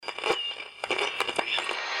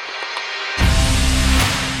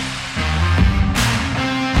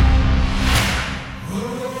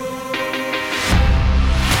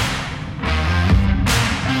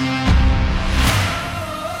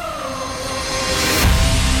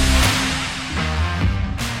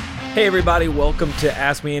Hey everybody, welcome to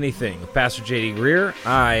Ask Me Anything with Pastor JD Greer.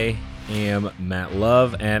 I am Matt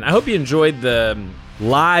Love, and I hope you enjoyed the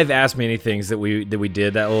live Ask Me Anythings that we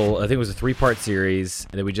did. That little, I think it was a 3-part series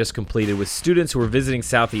that we just completed with students who were visiting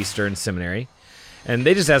Southeastern Seminary. And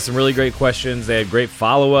they just asked some really great questions. They had great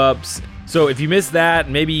follow-ups. So if you missed that,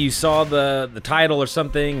 maybe you saw the title or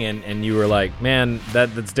something and you were like, man,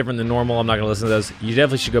 that's different than normal, I'm not going to listen to those, you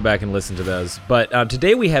definitely should go back and listen to those. But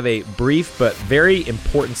today we have a brief but very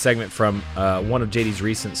important segment from one of JD's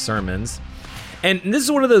recent sermons. And this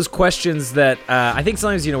is one of those questions that I think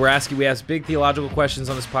sometimes, we ask big theological questions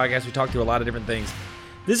on this podcast. We talk through a lot of different things.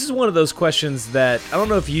 This is one of those questions that, I don't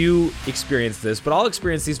know if you experience this, but I'll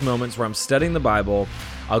experience these moments where I'm studying the Bible.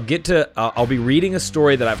 I'll be reading a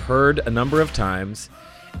story that I've heard a number of times,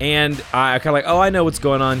 and I kind of like, I know what's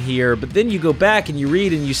going on here. But then you go back and you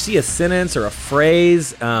read and you see a sentence or a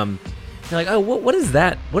phrase. You're like, what is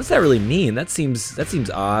that? What does that really mean? That seems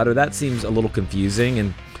odd, or that seems a little confusing.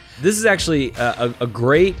 And this is actually a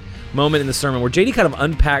great moment in the sermon where JD kind of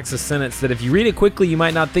unpacks a sentence that if you read it quickly, you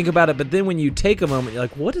might not think about it, but then when you take a moment, you're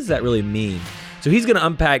like, what does that really mean? So he's going to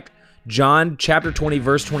unpack John chapter 20,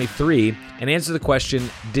 verse 23, and answer the question,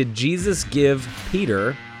 did Jesus give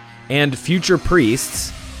Peter and future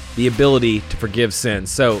priests the ability to forgive sins?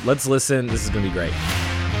 So let's listen. This is going to be great.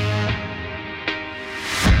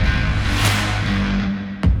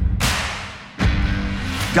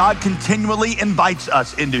 God continually invites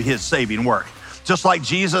us into his saving work. Just like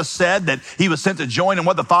Jesus said that he was sent to join in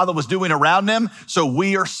what the Father was doing around him, so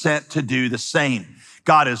we are sent to do the same.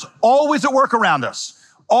 God is always at work around us,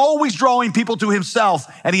 always drawing people to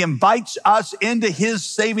himself, and he invites us into his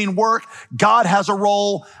saving work. God has a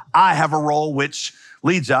role, I have a role, which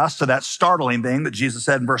leads us to that startling thing that Jesus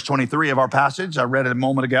said in verse 23 of our passage. I read it a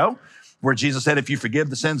moment ago, where Jesus said, if you forgive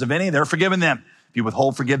the sins of any, they're forgiven them. If you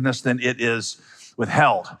withhold forgiveness, then it is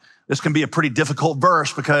withheld. This can be a pretty difficult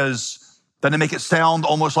verse because doesn't it make it sound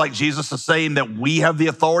almost like Jesus is saying that we have the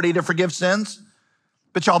authority to forgive sins?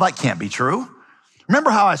 But y'all, that can't be true. Remember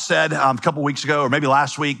how I said a couple weeks ago, or maybe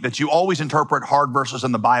last week, that you always interpret hard verses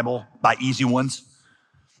in the Bible by easy ones?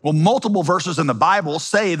 Well, multiple verses in the Bible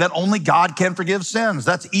say that only God can forgive sins.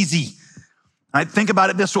 That's easy. Right? Think about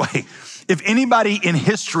it this way. If anybody in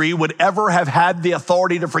history would ever have had the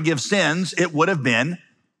authority to forgive sins, it would have been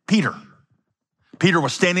Peter. Peter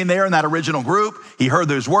was standing there in that original group. He heard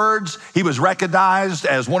those words. He was recognized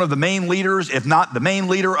as one of the main leaders, if not the main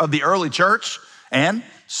leader of the early church. And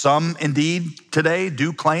some indeed today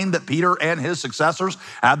do claim that Peter and his successors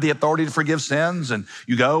have the authority to forgive sins. And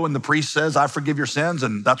you go and the priest says, I forgive your sins.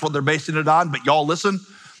 And that's what they're basing it on. But y'all listen,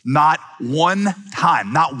 not one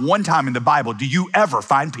time in the Bible do you ever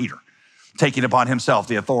find Peter taking upon himself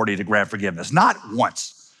the authority to grant forgiveness. Not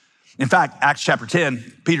once. In fact, Acts chapter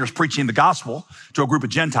 10, Peter's preaching the gospel to a group of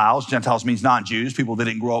Gentiles. Gentiles means non-Jews, people that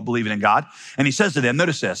didn't grow up believing in God. And he says to them,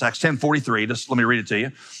 notice this, Acts 10:43, just let me read it to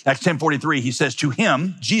you. Acts 10:43, he says, to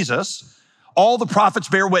him, Jesus, all the prophets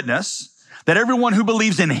bear witness that everyone who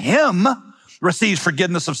believes in him receives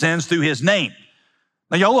forgiveness of sins through his name.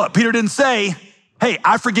 Now y'all look, Peter didn't say, hey,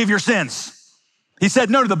 I forgive your sins. He said,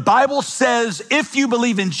 no, the Bible says if you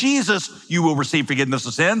believe in Jesus, you will receive forgiveness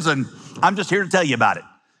of sins. And I'm just here to tell you about it.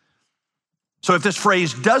 So if this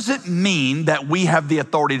phrase doesn't mean that we have the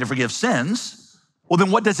authority to forgive sins, well,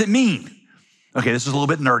 then what does it mean? Okay, this is a little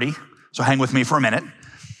bit nerdy, so hang with me for a minute.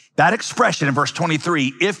 That expression in verse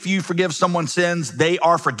 23, if you forgive someone's sins, they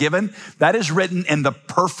are forgiven, that is written in the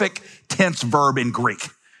perfect tense verb in Greek,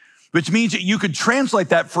 which means that you could translate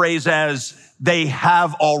that phrase as they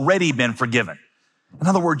have already been forgiven. In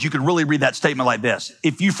other words, you could really read that statement like this.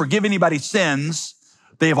 If you forgive anybody's sins,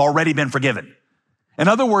 they have already been forgiven. In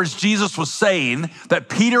other words, Jesus was saying that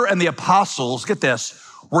Peter and the apostles, get this,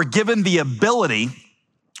 were given the ability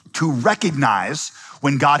to recognize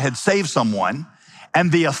when God had saved someone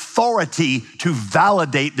and the authority to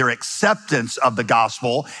validate their acceptance of the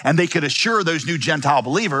gospel. And they could assure those new Gentile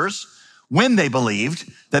believers when they believed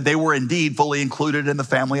that they were indeed fully included in the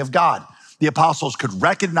family of God. The apostles could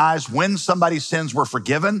recognize when somebody's sins were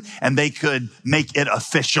forgiven and they could make it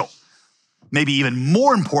official. Maybe even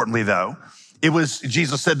more importantly though,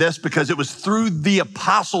 Jesus said this because it was through the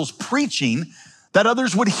apostles' preaching that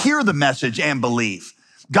others would hear the message and believe.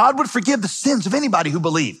 God would forgive the sins of anybody who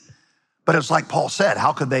believed. But it's like Paul said,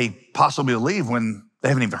 how could they possibly believe when they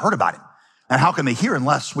haven't even heard about it? And how can they hear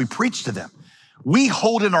unless we preach to them? We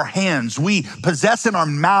hold in our hands, we possess in our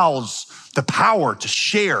mouths the power to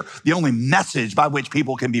share the only message by which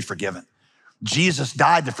people can be forgiven. Jesus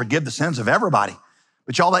died to forgive the sins of everybody.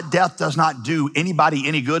 But y'all, that death does not do anybody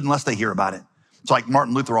any good unless they hear about it. It's like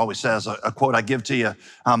Martin Luther always says, a quote I give to you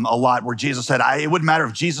a lot, where Jesus said, it wouldn't matter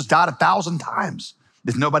if Jesus died 1,000 times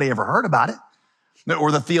if nobody ever heard about it.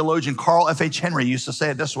 Or the theologian Carl F.H. Henry used to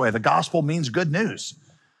say it this way: the gospel means good news,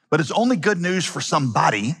 but it's only good news for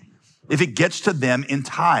somebody if it gets to them in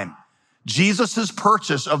time. Jesus'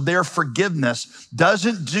 purchase of their forgiveness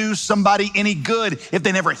doesn't do somebody any good if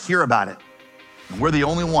they never hear about it. And we're the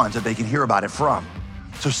only ones that they can hear about it from.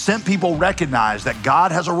 So sent people recognize that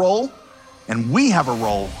God has a role and we have a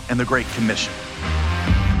role in the Great Commission.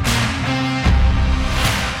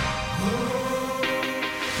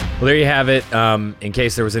 Well, there you have it. In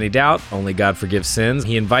case there was any doubt, only God forgives sins.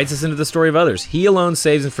 He invites us into the story of others. He alone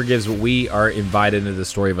saves and forgives, but we are invited into the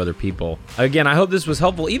story of other people. Again, I hope this was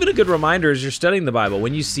helpful. Even a good reminder as you're studying the Bible,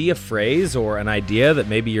 when you see a phrase or an idea that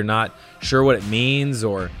maybe you're not sure what it means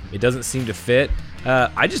or it doesn't seem to fit,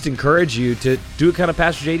 I just encourage you to do what kind of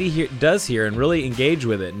Pastor JD does here and really engage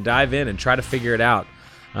with it and dive in and try to figure it out.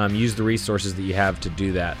 Use the resources that you have to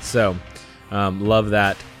do that. So, love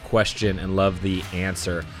that question and love the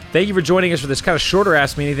answer. Thank you for joining us for this kind of shorter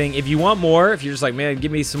Ask Me Anything. If you want more, if you're just like, man,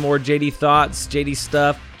 give me some more JD thoughts, JD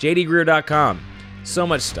stuff, jdgreear.com. So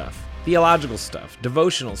much stuff. Theological stuff,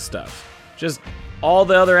 devotional stuff, just all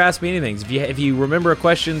the other Ask Me Anythings. If you remember a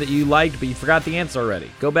question that you liked but you forgot the answer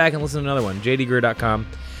already, go back and listen to another one, jdgreear.com,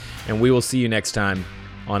 and we will see you next time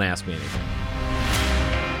on Ask Me Anything.